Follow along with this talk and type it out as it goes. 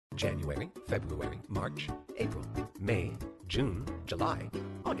January, February, March, April, May, June, July,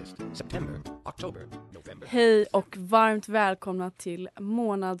 August, September, October, November. Hej och varmt välkomna till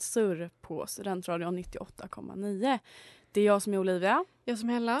Månadssurr på Studentradion 98,9. Det är jag som är Olivia. Jag som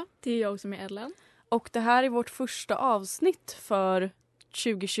är Hella. Det är jag som är Ellen. Och det här är vårt första avsnitt för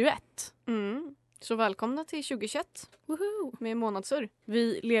 2021. Så välkomna till 2021. Woho! Med Månadssurr.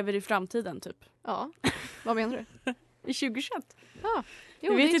 Vi lever i framtiden typ. Ja, vad menar du? I 2021. Ja,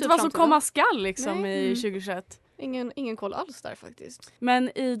 Vi vet inte vad som komma skall liksom Nej. i 2021. Ingen koll alls där faktiskt.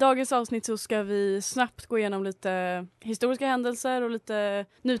 Men i dagens avsnitt så ska vi snabbt gå igenom lite historiska händelser och lite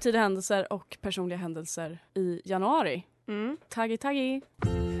nutida händelser och personliga händelser i januari. Taggi. I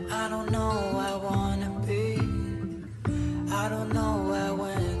don't know where I wanna be. I don't know where I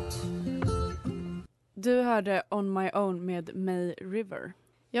went. Du hörde On My Own med May River.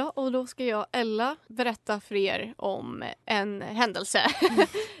 Ja, och då ska jag, Ella, berätta för er om en händelse.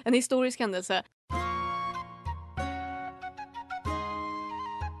 En historisk händelse.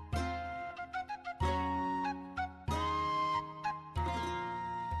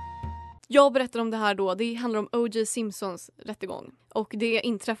 Jag berättar om det här då. Det handlar om O.J. Simpsons rättegång. Och det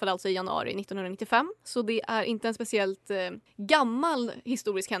inträffade alltså i januari 1995. Så det är inte en speciellt gammal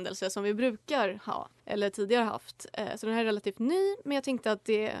historisk händelse som vi brukar ha. Eller tidigare haft. Så den här är relativt ny. Men jag tänkte att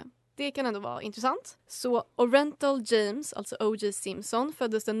det kan ändå vara intressant. Så Orenthal James, alltså O.J. Simpson,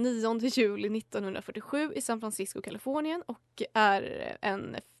 föddes den 9 juli 1947 i San Francisco, Kalifornien. Och är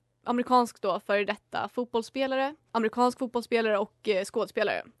en amerikansk då före detta fotbollsspelare, amerikansk fotbollsspelare och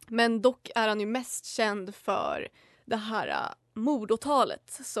skådespelare. Men dock är han ju mest känd för det här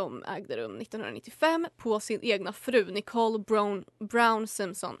mordåtalet som ägde rum 1995 på sin egna fru Nicole Brown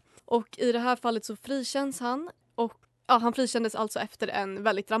Simpson. Och i det här fallet så frikänns han och han frikändes alltså efter en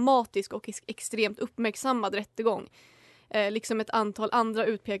väldigt dramatisk och extremt uppmärksammad rättegång. Liksom ett antal andra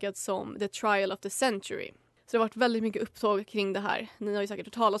utpekat som the trial of the century. Så det har varit väldigt mycket upptåg kring det här. Ni har ju säkert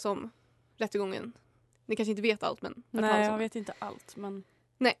hört talas om rättegången. Ni kanske inte vet allt, men Nej, jag vet inte allt.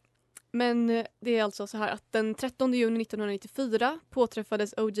 Men det är alltså så här att den 13 juni 1994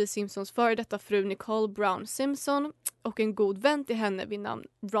 påträffades O.J. Simpsons före detta fru Nicole Brown Simpson och en god vän till henne vid namn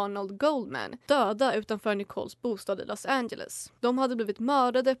Ronald Goldman döda utanför Nicoles bostad i Los Angeles. De hade blivit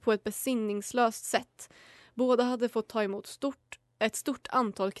mördade på ett besinningslöst sätt. Båda hade fått ta emot ett stort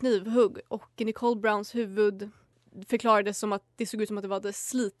antal knivhugg och Nicole Browns huvud förklarades som att det såg ut som att det hade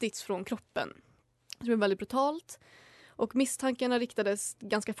slitits från kroppen. Det var väldigt brutalt. Och misstankarna riktades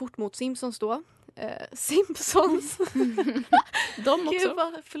ganska fort mot Simpsons då. Simpsons! De också. Gud,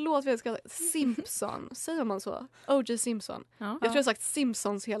 förlåt vad jag ska Simpson, säger man så? O.J. Simpson. Ja. Jag tror jag sagt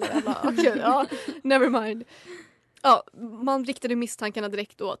Simpsons hela jävla... Okej, ja, never mind. Ja, man riktade misstankarna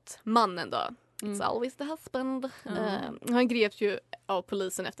direkt åt mannen då. It's always the husband. Han greps ju av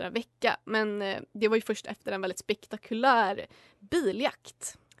polisen efter en vecka. Men det var ju först efter en väldigt spektakulär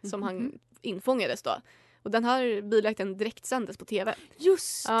biljakt som han infångades då. Och den här biljakten direkt sändes på tv.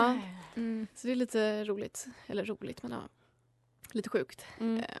 Just det. Ja. Så det är lite roligt. Eller roligt, men ja. Lite sjukt.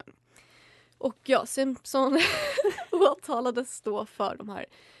 Och ja, Simpson åtalades då för de här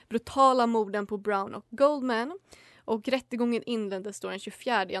brutala morden på Brown och Goldman. Och rättegången inleddes då den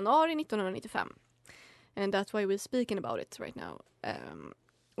 24 januari 1995. And that's why we're speaking about it right now.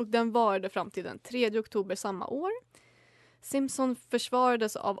 Och den varade fram till den 3 oktober samma år. Simpson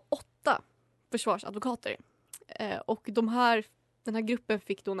försvarades av 8 försvarsadvokater. Och den här gruppen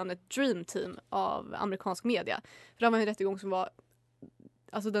fick då namnet Dream Team av amerikansk media. För det var en rättegång som var...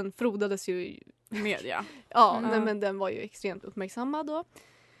 Alltså den frodades ju i media. Ja, men den var ju extremt uppmärksammad då.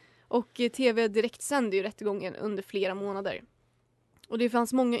 Och tv direkt sände ju rättegången under flera månader. Och det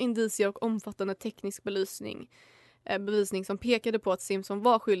fanns många indicier och omfattande teknisk bevisning som pekade på att Simpson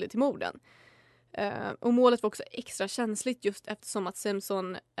var skyldig till morden. Och målet var också extra känsligt just eftersom att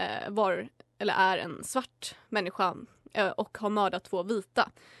Simpson är en svart människa och har mördat 2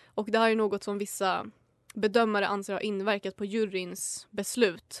 vita. Och det här är något som vissa bedömare anser ha inverkat på juryns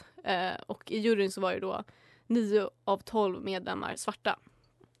beslut. Och i juryn så var det då 9 av 12 medlemmar svarta.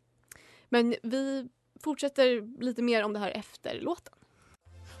 Men vi fortsätter lite mer om det här efter låten.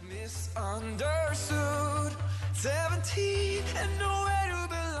 Misunderstood, 17 and nowhere to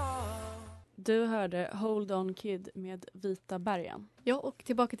belong. Du hörde Hold On Kid med Vita bergen. Ja, och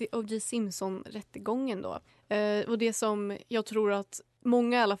tillbaka till O.J. Simpson-rättegången då. Och det som jag tror att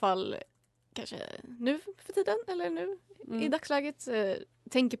många i alla fall, kanske nu för tiden eller nu i dagsläget,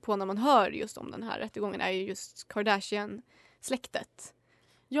 tänker på när man hör just om den här rättegången är ju just Kardashian-släktet.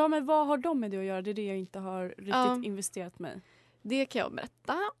 Ja, men vad har de med det att göra? Det är det jag inte har riktigt investerat mig i. Det kan jag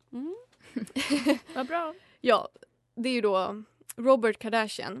berätta. Vad bra. Ja, det är ju då Robert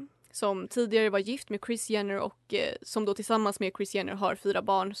Kardashian, som tidigare var gift med Kris Jenner och som då tillsammans med Kris Jenner har 4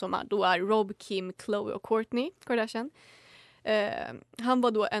 barn som då är Rob, Kim, Khloe och Kourtney Kardashian. Han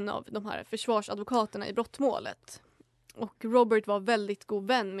var då en av de här försvarsadvokaterna i brottmålet. Och Robert var väldigt god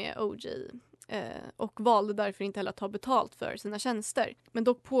vän med OJ och valde därför inte heller att ta betalt för sina tjänster. Men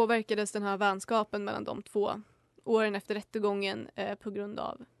dock påverkades den här vänskapen mellan de två åren efter rättegången på grund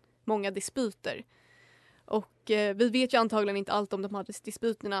av många disputer. Och vi vet ju antagligen inte allt om de här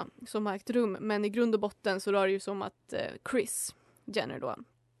disputerna som har ägt rum, men i grund och botten så rör det ju som att Kris Jenner då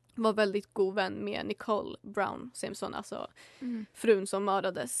var väldigt god vän med Nicole Brown Simpson, alltså frun som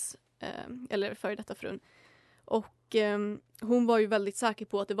mördades, eller före detta frun. Och hon var ju väldigt säker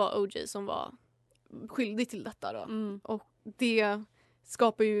på att det var OJ som var skyldig till detta då. Och det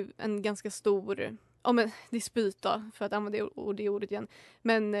skapar ju en ganska stor dispyt då, för att använda det ordet igen.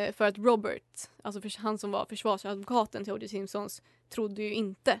 Men för att Robert, alltså han som var försvarsadvokaten till O.J. Simpsons, trodde ju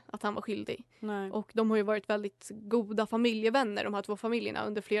inte att han var skyldig. Nej. Och de har ju varit väldigt goda familjevänner, de här två familjerna,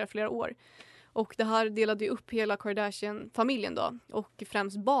 under flera år. Och det här delade ju upp hela Kardashian-familjen då. Och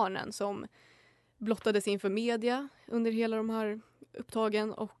främst barnen som blottades inför media under hela de här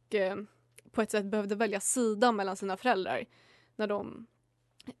upptagen. Och på ett sätt behövde välja sida mellan sina föräldrar. När de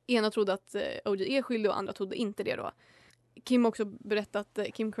ena trodde att OJ är skyldig och andra trodde inte det då. Kim har också berättat,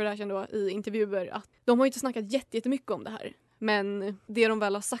 Kim Kardashian då, i intervjuer att de har inte snackat jättemycket om det här. Men det de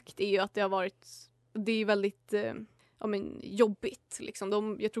väl har sagt är ju att det är väldigt jobbigt.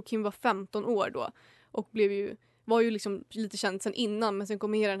 Liksom. Jag tror Kim var 15 år då och var ju liksom lite känd sen innan, men sen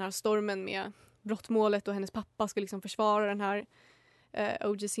kom hela den här stormen med brottmålet och hennes pappa ska liksom försvara den här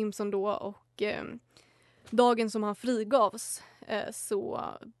O.J. Simpson då, och dagen som han frigavs så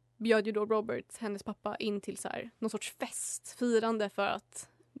bjöd ju då Robert, hennes pappa, in till så här någon sorts festfirande för att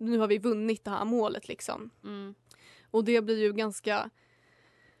nu har vi vunnit det här målet liksom. Och det blir ju ganska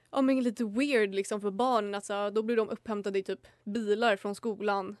lite weird liksom för barnen. Alltså, då blir de upphämtade i typ bilar från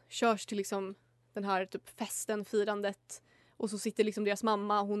skolan, körs till liksom den här typ festen, firandet, och så sitter liksom deras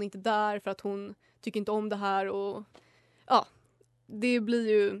mamma, hon är inte där för att hon tycker inte om det här, och det är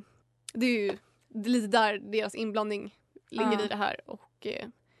ju lite där deras inblandning ligger i det här. Och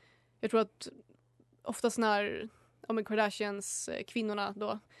jag tror att oftast när Kardashians kvinnorna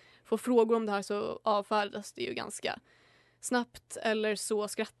då får frågor om det här så avfärdas det ju ganska snabbt, eller så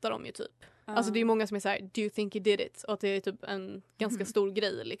skrattar de ju typ. Alltså det är många som är så här: do you think you did it? Och att det är typ en ganska stor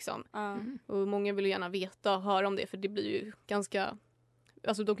grej liksom. Och många vill ju gärna veta och höra om det, för det blir ju ganska,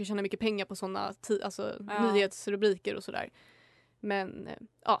 alltså de kan tjäna mycket pengar på sådana nyhetsrubriker och sådär. Men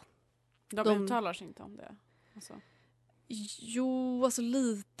de uttalar sig inte om det. Alltså. Jo, alltså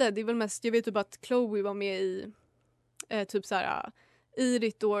lite. Det är väl mest, jag vet typ att Khloe var med i typ så här Eat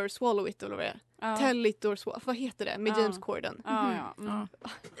it or swallow it, eller vad det är. Tell it or swallow, vad heter det? Med James Corden.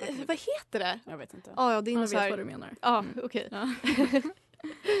 Vad heter det? Jag vet inte. Det är jag vet vad du menar. Okej.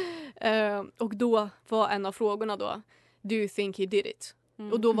 Och då var en av frågorna då: do you think he did it?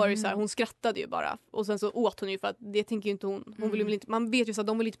 Och då var det så här, hon skrattade ju bara. Och sen så åt hon ju, för att det tänker ju inte hon. Hon vill ju inte, man vet ju så att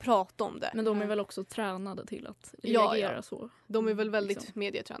de vill inte prata om det. Men de är väl också tränade till att reagera så. De är väl väldigt liksom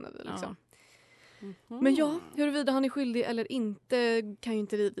medietränade liksom. Men huruvida han är skyldig eller inte kan ju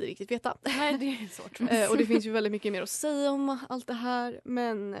inte vi riktigt veta. Nej, det är svårt. Och det finns ju väldigt mycket mer att säga om allt det här.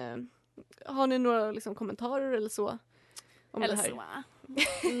 Men har ni några liksom kommentarer eller så om eller det här?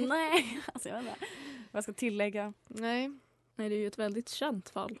 Så. Nej, alltså jag vet inte vad jag ska tillägga. Nej, det är ju ett väldigt känt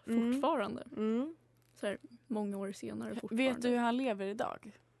fall fortfarande. Så här, många år senare fortfarande. Vet du hur han lever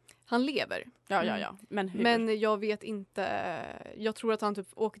idag? han lever. Ja. Men hur? Men jag vet inte. Jag tror att han typ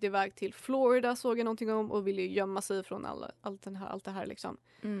åkte iväg till Florida, såg jag någonting om, och ville gömma sig från allt det här liksom.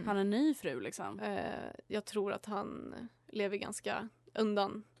 Han är en ny fru liksom. Jag tror att han lever ganska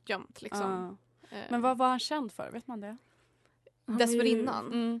undangömt liksom. Men vad var han känd för? Vet man det?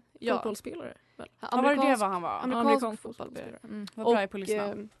 Dessförinnan. Fotbollsspelare. Väl? Var det vad han var? Amerikansk fotbollsspelare. Vad bra i Och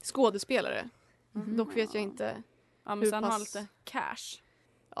polisnamn. Skådespelare. Dock vet jag inte. Ja, men sen har lite cash.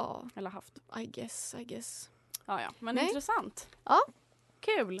 Ja, eller haft. I guess. Ja. Men intressant. Ja.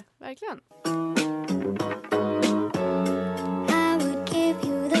 Kul. Verkligen. I would give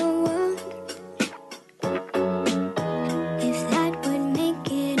you the world if that would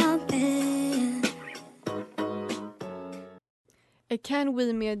make it all better. Can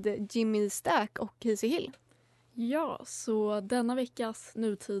We med Jimmy Stack och Casey Hill. Ja, så denna veckas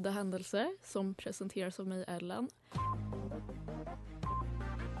nutida händelser som presenteras av mig, Ellen.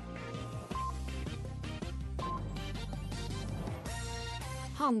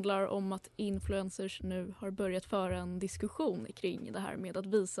 handlar om att influencers nu har börjat föra en diskussion kring det här med att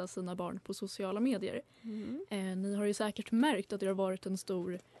visa sina barn på sociala medier. Ni har ju säkert märkt att det har varit en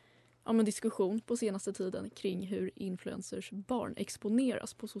stor diskussion på senaste tiden kring hur influencers barn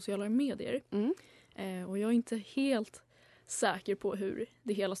exponeras på sociala medier. Och jag är inte helt säker på hur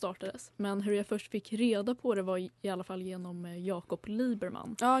det hela startades. Men hur jag först fick reda på det var i alla fall genom Jakob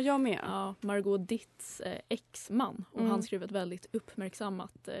Liberman. Ja, jag med. Ja, Margot Ditts ex-man. Och han skrev ett väldigt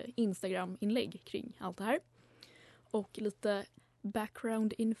uppmärksammat Instagram-inlägg kring allt det här. Och lite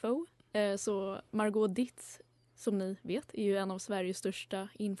background info. Så Margot Ditts, som ni vet, är ju en av Sveriges största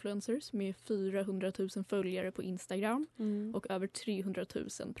influencers med 400 000 följare på Instagram och över 300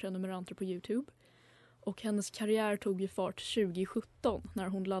 000 prenumeranter på YouTube. Och hennes karriär tog ju fart 2017 när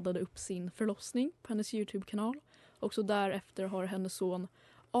hon laddade upp sin förlossning på hennes YouTube-kanal. Och så därefter har hennes son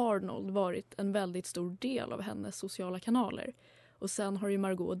Arnold varit en väldigt stor del av hennes sociala kanaler. Och sen har ju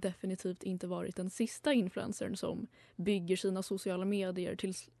Margot definitivt inte varit den sista influencern som bygger sina sociala medier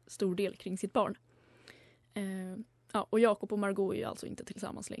till stor del kring sitt barn. Och Jakob och Margot är ju alltså inte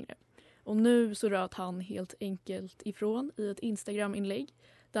tillsammans längre. Och nu så röt han helt enkelt ifrån i ett Instagram-inlägg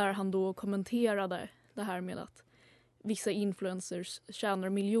där han då kommenterade det här med att vissa influencers tjänar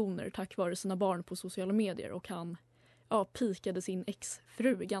miljoner tack vare sina barn på sociala medier. Och han pikade sin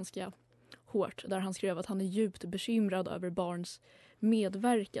exfru ganska hårt där han skrev att han är djupt bekymrad över barns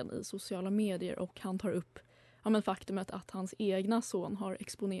medverkan i sociala medier. Och han tar upp faktumet att hans egna son har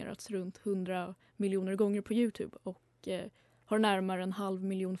exponerats runt 100 miljoner gånger på YouTube och har närmare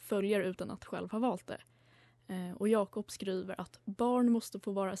 500 000 följare utan att själv ha valt det. Och Jakob skriver att barn måste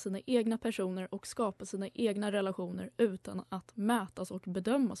få vara sina egna personer och skapa sina egna relationer utan att mätas och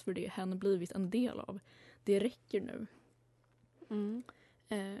bedömas för det hen blivit en del av. Det räcker nu.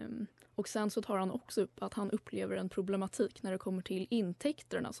 Och sen så tar han också upp att han upplever en problematik när det kommer till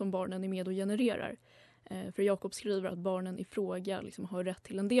intäkterna som barnen är med och genererar. För Jakob skriver att barnen i fråga liksom har rätt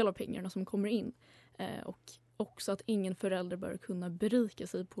till en del av pengarna som kommer in. Och också att ingen förälder bör kunna berika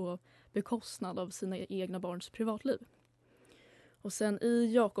sig på bekostnad av sina egna barns privatliv. Och sen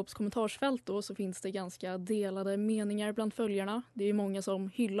i Jakobs kommentarsfält då så finns det ganska delade meningar bland följarna. Det är många som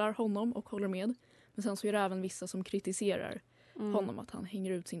hyllar honom och håller med. Men sen så är det även vissa som kritiserar honom att han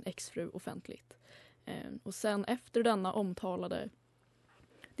hänger ut sin exfru offentligt. Och sen efter denna omtalade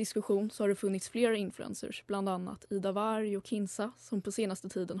diskussion så har det funnits flera influencers, bland annat Ida Warg och Kinsa, som på senaste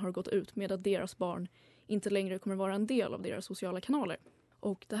tiden har gått ut med att deras barn inte längre kommer vara en del av deras sociala kanaler.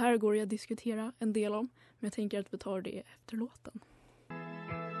 Och det här går jag att diskutera en del om, men jag tänker att vi tar det efter låten.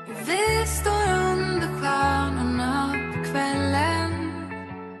 Vi står under stjärnorna på kvällen.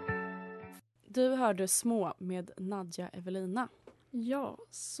 Du hörde Små med Nadja Evelina. Ja,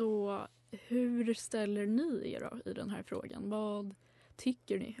 så hur ställer ni er då i den här frågan? Vad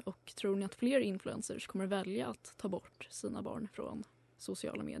tycker ni? Och tror ni att fler influencers kommer välja att ta bort sina barn från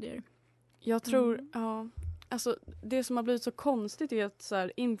sociala medier? Jag tror, alltså det som har blivit så konstigt är att så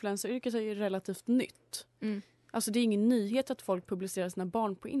här, influenceryrket är relativt nytt. Alltså det är ingen nyhet att folk publicerar sina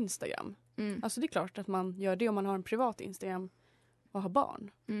barn på Instagram. Alltså det är klart att man gör det om man har en privat Instagram och har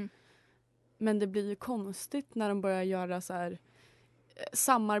barn. Men det blir ju konstigt när de börjar göra så här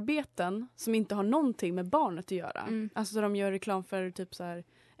samarbeten som inte har någonting med barnet att göra. Alltså de gör reklam för typ så här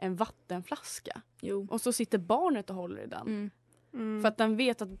en vattenflaska. Och så sitter barnet och håller i den. För att den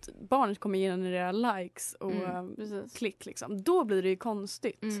vet att barnet kommer generera likes och klick liksom. Då blir det ju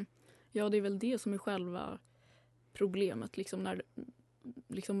konstigt. Ja, det är väl det som är själva problemet liksom, när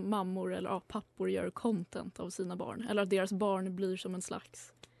liksom mammor eller pappor gör content av sina barn. Eller att deras barn blir som en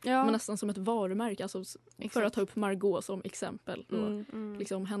slags men nästan som ett varumärke. Alltså, för att ta upp Margot som exempel. Då,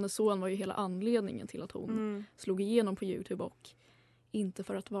 liksom, hennes son var ju hela anledningen till att hon slog igenom på YouTube. Och inte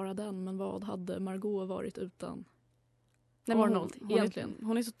för att vara den, men vad hade Margot varit utan Arnold egentligen?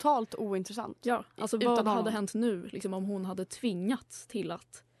 Hon är totalt ointressant. Ja, alltså vad hade hänt nu liksom, om hon hade tvingats till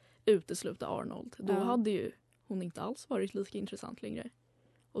att utesluta Arnold? Då hade ju hon inte alls varit lika intressant längre.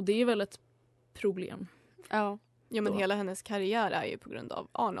 Och det är väl ett problem. Ja, men hela hennes karriär är ju på grund av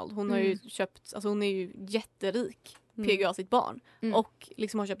Arnold. Hon har ju köpt, alltså hon är ju jätterik, PGA sitt barn. Och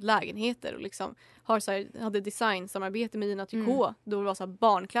liksom har köpt lägenheter och liksom har så här, hade designsamarbete med Gina Tricot. Då det var så här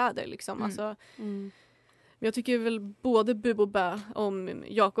barnkläder liksom. Alltså, jag tycker väl både bu och bä om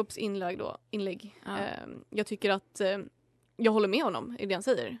Jakobs inlägg. Jag tycker att jag håller med honom i det han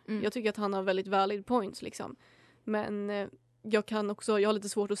säger. Jag tycker att han har väldigt valid points liksom. Men jag har lite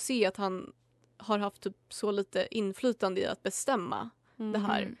svårt att se att han har haft typ så lite inflytande i att bestämma det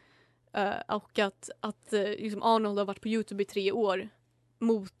här. Och att liksom Arnold har varit på YouTube i 3 år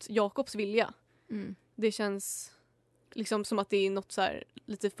mot Jakobs vilja. Det känns liksom som att det är något så här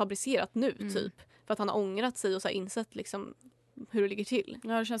lite fabricerat nu typ. För att han har ångrat sig och så här insett liksom hur det ligger till.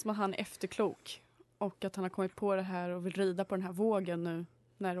 Ja, det känns som att han är efterklok. Och att han har kommit på det här och vill rida på den här vågen nu.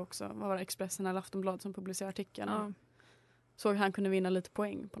 När det också var Expressen eller Aftonbladet som publicerade artikeln. Ja. Så han kunde vinna lite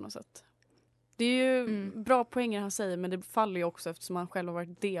poäng på något sätt. Det är ju bra poänger han säger, men det faller ju också eftersom han själv har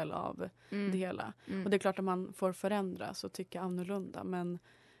varit del av det hela. Och det är klart att man får förändras och tycka annorlunda. Men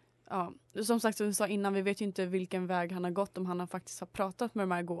ja, som sagt, som vi sa innan, vi vet ju inte vilken väg han har gått, om han faktiskt har pratat med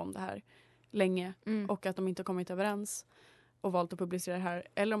Margot om det här länge och att de inte har kommit överens och valt att publicera det här.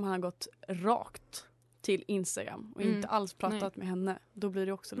 Eller om han har gått rakt till Instagram och inte alls pratat med henne. Då blir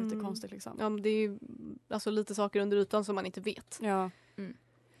det också lite konstigt liksom. Ja, men det är ju alltså lite saker under ytan som man inte vet. Ja.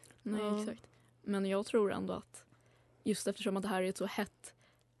 Nej, exakt. Men jag tror ändå att just eftersom att det här är ett så hett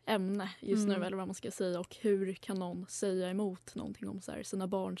ämne just nu, eller vad man ska säga, och hur kan någon säga emot någonting om så här, sina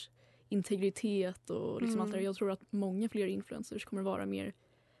barns integritet och liksom allt det där. Jag tror att många fler influencers kommer vara mer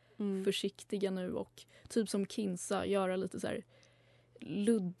försiktiga nu och typ som Kinsa göra lite så här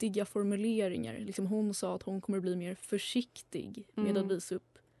luddiga formuleringar. Liksom hon sa att hon kommer bli mer försiktig med att visa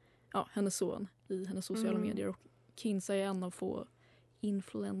upp hennes son i hennes sociala medier, och Kinsa är en av få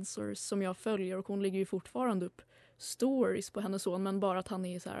influencers som jag följer, och hon lägger ju fortfarande upp stories på hennes son, men bara att han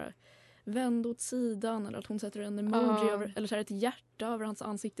är så här vänd åt sidan, eller att hon sätter en emoji över, eller så här ett hjärta över hans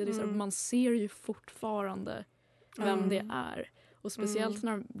ansikte. Det är så här, man ser ju fortfarande vem det är. Och speciellt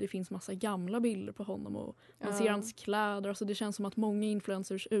när det finns massa gamla bilder på honom och man ser hans kläder. Alltså det känns som att många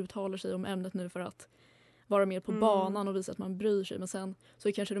influencers uttalar sig om ämnet nu för att vara med på banan och visa att man bryr sig. Men sen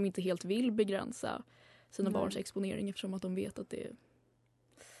så kanske de inte helt vill begränsa sina barns exponering, eftersom att de vet att det är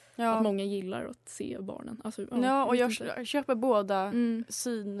att många gillar att se barnen. Alltså, och jag köper båda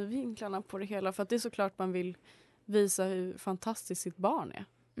synvinklarna på det hela, för att det är såklart man vill visa hur fantastiskt sitt barn är.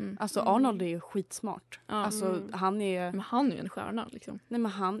 Alltså Arnold är ju skitsmart. Alltså han är... Men han är ju en stjärna liksom. Nej,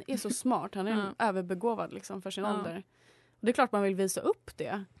 men han är så smart. Han är överbegåvad liksom för sin ålder. Och det är klart man vill visa upp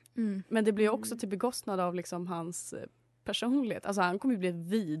det. Men det blir också till bekostnad av liksom hans personlighet. Alltså han kommer ju bli en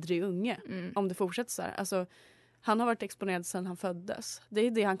vidrig unge om det fortsätter så här. Alltså han har varit exponerad sedan han föddes. Det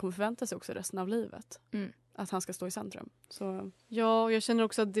är det han kommer förvänta sig också resten av livet. Att han ska stå i centrum. Så. Ja, jag känner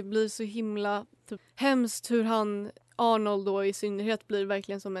också att det blir så himla typ, hemskt hur Arnold då i synnerhet blir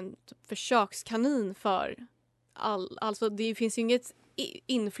verkligen som en typ, försökskanin för alltså det finns ju inget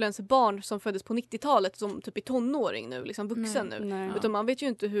influencerbarn som föddes på 90-talet som typ är tonåring nu, liksom vuxen nu. Utan man vet ju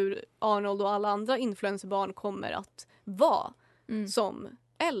inte hur Arnold och alla andra influencerbarn kommer att vara som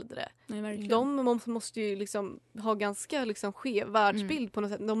äldre. Nej, de måste ju liksom ha ganska liksom skev världsbild på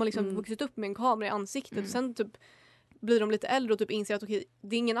något sätt. De har liksom vuxit upp med en kamera i ansiktet och sen typ blir de lite äldre och typ inser att okej,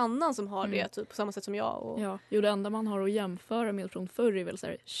 det är ingen annan som har det typ, på samma sätt som jag. Och... Ja, det enda man har att jämföra med från förr är väl så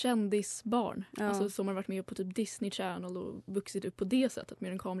här, kändisbarn. Alltså, som har varit med på typ Disney Channel och vuxit upp på det sättet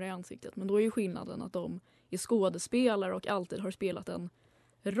med en kamera i ansiktet. Men då är ju skillnaden att de är skådespelare och alltid har spelat en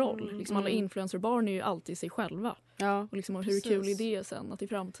roll. Liksom alla influencerbarn är ju alltid sig själva. Ja, och liksom, hur kul är det sen att i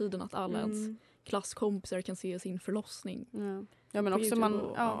framtiden att alla ens klasskompisar kan se sin förlossning. Ja, men också man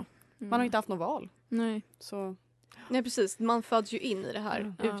har inte haft något val. Nej. Så... Nej, precis. Man föds ju in i det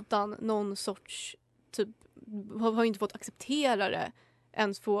här utan någon sorts typ, har inte fått acceptera det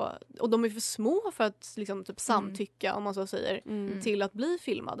ens få, och de är för små för att liksom typ samtycka, om man så säger, till att bli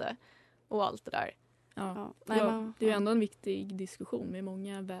filmade och allt det där. Det är ju ändå en viktig diskussion med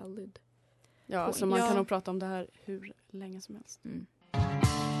många valid. Ja, så man kan nog prata om det här hur länge som helst.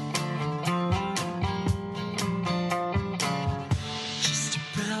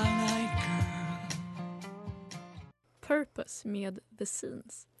 Purpose med The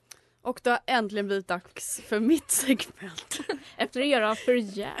Scenes. Och det har äntligen blivit dags för mitt segment. Efter era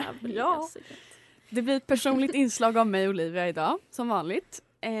förjävliga segment. Det blir ett personligt inslag av mig och Olivia idag, som vanligt.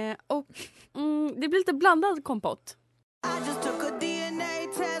 Och det blir lite blandad kompott.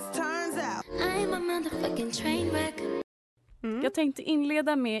 Jag tänkte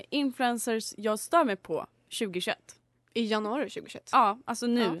inleda med influencers jag stör mig på 2021. I januari 2021? Ja, alltså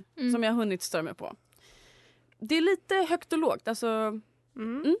nu som jag har hunnit stör mig på. Det är lite högt och lågt. Alltså,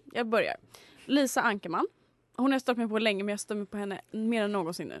 jag börjar. Lisa Ankerman. Hon har jag stört mig på länge, men jag stör mig på henne mer än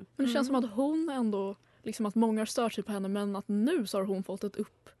någonsin nu. Men det känns som att hon ändå, liksom att många stör sig på henne, men att nu så har hon fått ett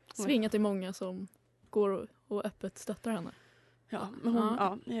uppsving att det är många som går och öppet stöttar henne. Ja, men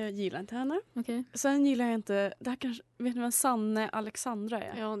hon, jag gillar inte henne. Okay. Sen gillar jag inte, det här kanske, vet ni vem Sanne Alexandra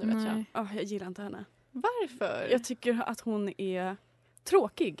är? Ja, det vet jag. Jag gillar inte henne. Varför? Jag tycker att hon är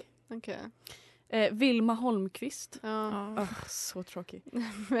tråkig. Okej. Vilma Holmqvist. Ja. Så tråkig.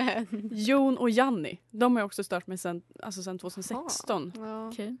 Men. Jon och Janni. De har jag också stört mig sen 2016. Ja.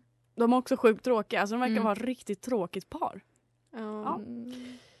 Okay. De är också sjukt tråkiga. Alltså de verkar vara ett riktigt tråkigt par. Ja.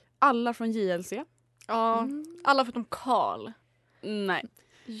 Alla från JLC. Ja, alla förutom Karl. Nej.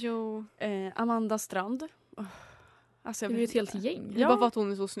 Jo. Amanda Strand. Alltså, Det är ju ett helt gäng. Det är bara för att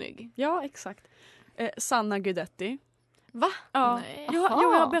hon är så snygg. Ja, exakt. Sanna Guidetti. Va? Ja. Nej. Jag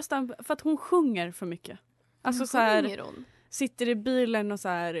har bestämt för att hon sjunger för mycket. Alltså så här, Sjunger hon? sitter i bilen och så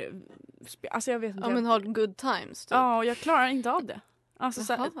här. Alltså jag vet inte. Ja, men har good times typ. Ja, och jag klarar inte av det. Alltså,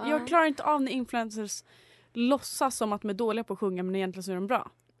 så här, Jaha. jag klarar inte av när influencers låtsas som att de är dåliga på att sjunga men egentligen så är de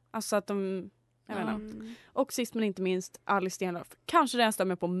bra. Alltså att de... Jag vet inte. Och sist men inte minst Alice Stenlöf. Kanske den jag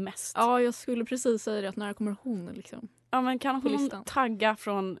stämmer på mest. Ja, jag skulle precis säga det, att när kommer hon liksom? Ja, men kan på hon listan. tagga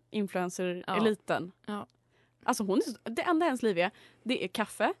från influencer-eliten? Ja. Alltså det enda hennes liv är, det är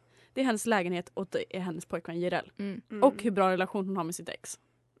kaffe, det är hennes lägenhet och det är hennes pojkvän Jireel. Och hur bra relation hon har med sitt ex.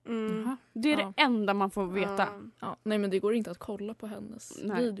 Jaha. Det är det enda man får veta. Ja, nej, men det går inte att kolla på hennes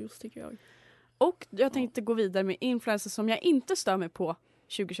videos tycker jag. Och jag tänkte gå vidare med influencers som jag inte stör mig på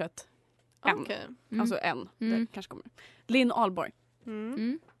 2021. Okej. Alltså det kanske kommer. Linn Ahlborg.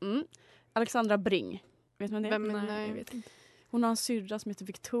 Alexandra Bring. Vet man det? Vem? Nej, Nej. jag vet inte. Hon har en syrra som heter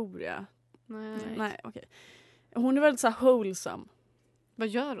Victoria. Nej. Nej, okej. Hon är väldigt så här wholesome. Vad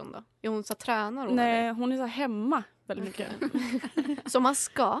gör hon då? Är hon så här, tränar hon? Nej, eller? hon är så här hemma väldigt mycket. Som man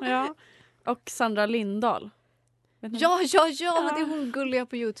ska? Ja. Och Sandra Lindahl. Vet ni? Ja, men det är hon gulliga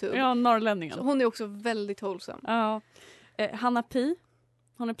på YouTube. Ja, norrlänningen. Så hon är också väldigt wholesome. Ja. Hanna Pi.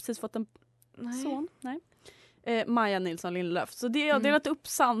 Hon har precis fått en son. Nej. Maja Nilsson Lindelöf. Så det har jag delat upp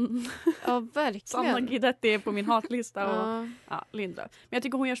Ja, verkligen. Sanna Guidetti är på min hatlista. Och, Ja. Lindelöf. Men jag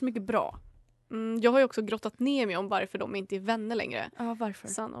tycker hon gör så mycket bra. Jag har ju också grottat ner mig om varför de inte är vänner längre. Ja, varför?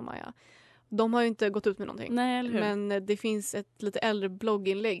 Sanna och Maja. De har ju inte gått ut med någonting. Nej, eller hur? Men det finns ett lite äldre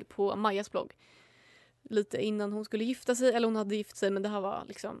blogginlägg på Majas blogg. Lite innan hon skulle gifta sig. Eller hon hade gift sig, men det här var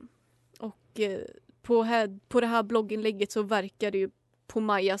liksom... Och på det här blogginlägget så verkar det ju på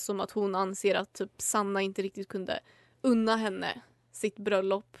Maja som att hon anser att typ Sanna inte riktigt kunde unna henne sitt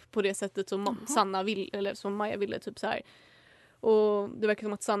bröllop på det sättet som Sanna vill, eller som Maja ville typ så här. Och det verkar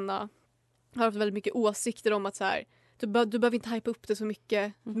som att Sanna har haft väldigt mycket åsikter om att så här, du behöver inte hypa upp det så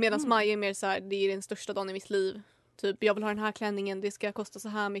mycket, medan Maja är mer så här, det är den största dagen i mitt liv. Typ jag vill ha den här klänningen, det ska kosta så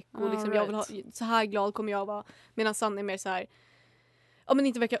här mycket och liksom, jag vill ha, så här glad kommer jag vara. Medan Sanna är mer så här, ja men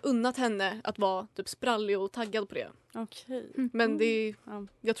inte verkar unnat henne att vara typ sprallig och taggad på det. Okej. Men det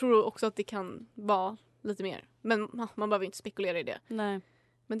jag tror också att det kan vara lite mer. Men man behöver inte spekulera i det. Nej.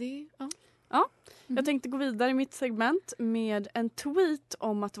 Men det Jag tänkte gå vidare i mitt segment med en tweet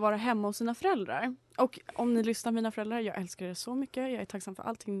om att vara hemma hos sina föräldrar. Och om ni lyssnar mina föräldrar, jag älskar er så mycket. Jag är tacksam för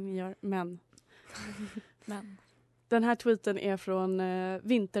allting ni gör, men... Den här tweeten är från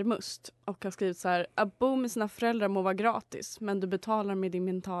Vintermust och har skrivit så här: att bo med sina föräldrar må vara gratis, men du betalar med din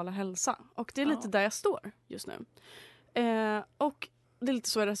mentala hälsa. Och det är lite där jag står just nu. Och det är lite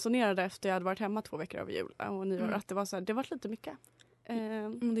så jag resonerade efter jag hade varit hemma 2 veckor över jul och nyår. Att det var så här, det var lite mycket.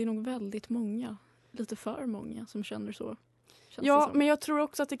 Men det är nog väldigt många, lite för många som känner så. Känns Ja, det som. men jag tror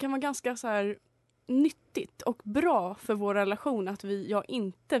också att det kan vara ganska så här nyttigt och bra för vår relation att jag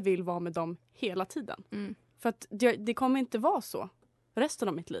inte vill vara med dem hela tiden. För att det kommer inte vara så resten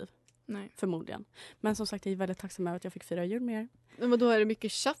av mitt liv. Nej. Förmodligen. Men som sagt, jag är väldigt tacksam över att jag fick fira jul med er. Men då är det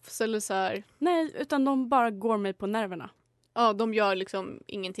mycket tjafs eller så här. Nej, utan de bara går mig på nerverna. Ja, de gör liksom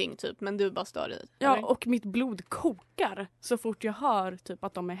ingenting typ, men du bara stör dig. Ja, eller? och mitt blod kokar så fort jag hör typ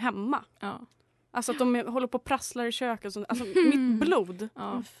att de är hemma. Ja. Alltså att de håller på och prasslar i köket. Och sånt. Alltså mitt blod.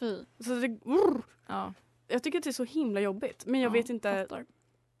 Ja. Fy. Så det, Ja. jag tycker att det är så himla jobbigt. Men jag vet inte. Fattar.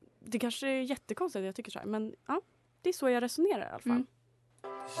 Det kanske är jättekonstigt att jag tycker så här. Men ja, det är så jag resonerar i alla fall.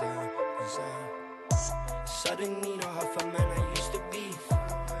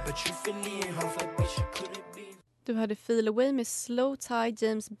 Du hade Feel Away med Slow Tie,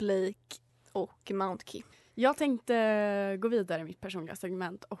 James Blake och Mount Key. Jag tänkte gå vidare i mitt personliga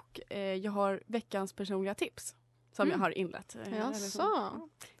segment. Och jag har veckans personliga tips. Som jag har inlett. Jaså?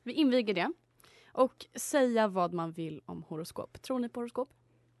 Vi inviger det. Och säga vad man vill om horoskop. Tror ni på horoskop?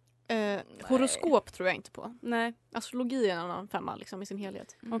 Horoskop tror jag inte på. Nej. Astrologi är en annan femma liksom, i sin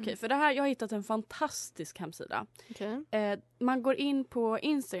helhet. Okej, för det här, jag har hittat en fantastisk hemsida. Okay. Man går in på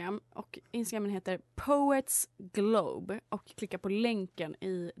Instagram och Instagramen heter Poets Globe och klickar på länken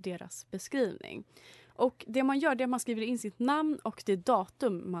i deras beskrivning. Och det man gör är att man skriver in sitt namn och det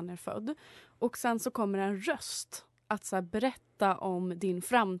datum man är född. Och sen så kommer en röst att så här berätta om din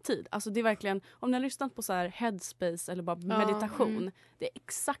framtid. Alltså det är verkligen, om ni har lyssnat på så här Headspace eller bara meditation. Det är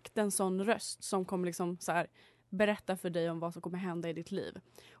exakt en sån röst som kommer liksom så här berätta för dig om vad som kommer hända i ditt liv.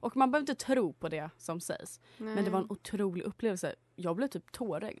 Och man behöver inte tro på det som sägs. Nej. Men det var en otrolig upplevelse. Jag blev typ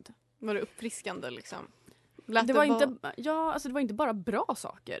tårögd. Var det uppfriskande liksom? Det var inte bara bra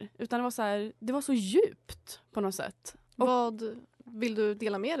saker. Utan det var så här, det var så djupt på något sätt. Och Vad vill du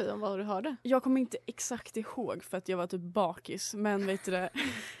dela med dig om vad du hörde? jag kommer inte exakt ihåg för att jag var typ bakis. Men vet du det?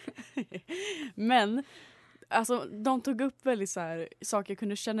 Men alltså, de tog upp väldigt så här, saker jag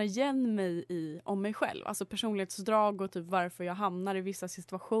kunde känna igen mig i om mig själv. Alltså personlighetsdrag och typ varför jag hamnar i vissa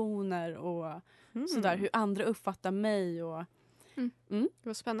situationer och sådär. Hur andra uppfattar mig. Och, Det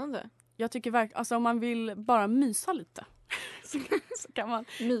var spännande. jag tycker alltså om man vill bara mysa lite så kan man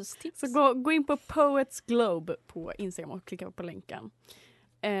Mystips. så gå in på Poets Globe på Instagram och klicka på länken.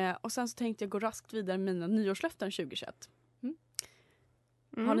 Och sen så tänkte jag gå raskt vidare med mina nyårslöften 2021.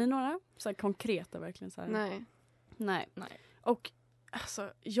 Har ni några så här konkreta verkligen? Så här? Nej. Nej. Och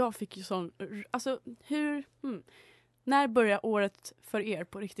alltså, jag fick ju sån... Alltså, när börjar året för er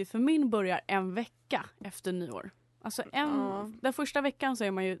på riktigt? För min börjar en vecka efter nyår. Alltså den första veckan så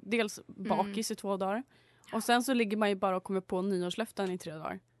är man ju dels bakis i 2 dagar. Och sen så ligger man ju bara och kommer på nyårslöften i 3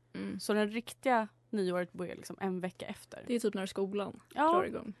 dagar. Så den riktiga nyåret börjar liksom en vecka efter. Det är typ när skolan Ja, drar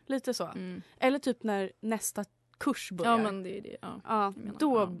igång. lite så. Eller typ när nästa kurs börjar. Ja, men det är det. Ja. Ja, menar,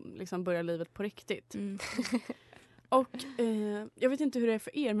 då liksom börjar livet på riktigt. Och jag vet inte hur det är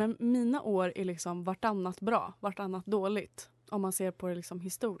för er, men mina år är liksom vartannat bra, vartannat dåligt. Om man ser på det liksom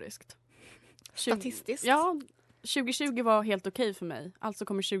historiskt. Statistiskt? Ja, 2020 var helt okej för mig. Alltså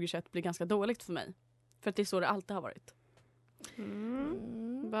kommer 2021 bli ganska dåligt för mig. För att det är så det alltid har varit.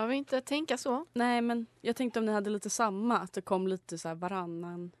 Behöver inte tänka så. Nej, men jag tänkte om ni hade lite samma. Att det kom lite så här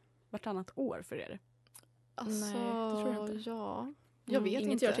vartannat år för er. Alltså, Nej, det tror jag inte. Ja, jag vet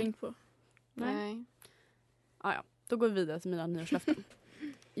Inget inte. jag har tänkt på. Nej. Ja, då går vi vidare till mina nyårslöften.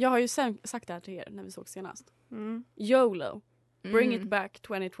 Jag har ju sagt det här till er när vi såg senast. YOLO. Bring it back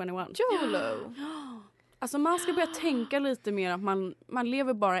 2021. YOLO. Alltså man ska börja tänka lite mer att man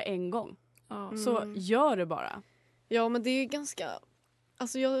lever bara en gång. Ja. Så gör det bara. Ja, men det är ganska...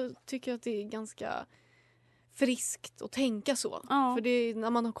 Alltså jag tycker att det är ganska friskt att tänka så. Ja. För det är, när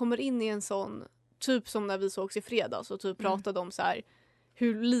man kommer in i en sån... Typ som när vi sågs i fredags och typ pratade om så här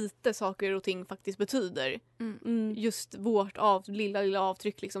hur lite saker och ting faktiskt betyder. Just vårt lilla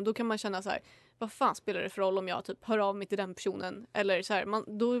avtryck liksom. Då kan man känna så här, vad fan spelar det för roll om jag typ hör av mig till den personen? Eller så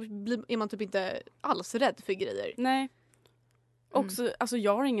här, då är man typ inte alls rädd för grejer. Nej. Också, alltså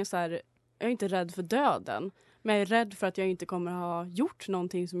jag är inte rädd för döden. Men jag är rädd för att jag inte kommer ha gjort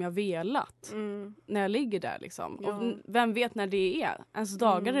någonting som jag velat. När jag ligger där liksom. Ja. Och vem vet när det är? Ens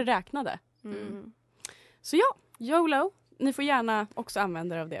dagar är räknade. Så ja, YOLO. Ni får gärna också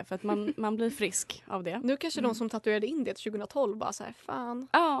använda er av det. För att man blir frisk av det. Nu kanske de som tatuerade in det 2012 bara så här, fan.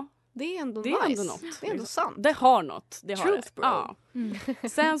 Ja, Det är ändå det är nice. ändå något. Det är ändå sant. det har något. Det har Truth, det. bro. Ja.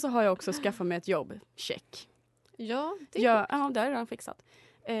 Sen så har jag också skaffat mig ett jobb. Check. Ja, det är Ja, det är redan fixat.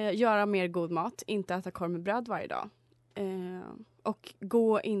 Göra mer god mat. Inte äta korv med bröd varje dag. Och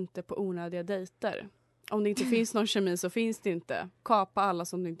gå inte på onödiga dejter. Om det inte finns någon kemi så finns det inte. Kapa alla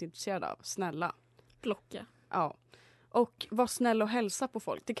som du inte är intresserad av. Snälla. Blocka. Ja. Och var snäll och hälsa på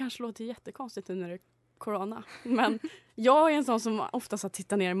folk. Det kanske låter jättekonstigt nu när det är corona. Men jag är en sån som oftast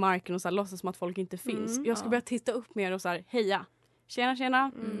tittar ner i marken och så här, låtsas som att folk inte finns. Jag ska börja titta upp mer och så här, heja.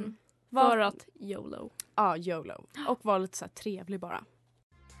 Tjena. För att YOLO. Ja, YOLO. Och vara lite så här trevlig bara.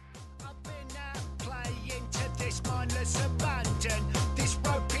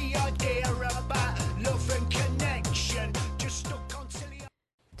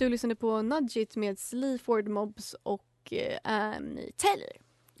 Du lyssnade på Nudge It med Sleaford Mobs och Amy Taylor.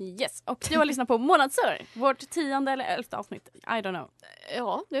 Yes, och du har lyssnat på Månadssurr. Vårt 10:e eller 11:e avsnitt. I don't know.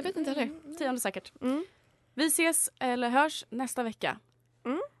 Ja, jag vet inte heller. 10:e säkert. Vi ses eller hörs nästa vecka.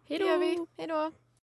 Det gör vi. Hej då.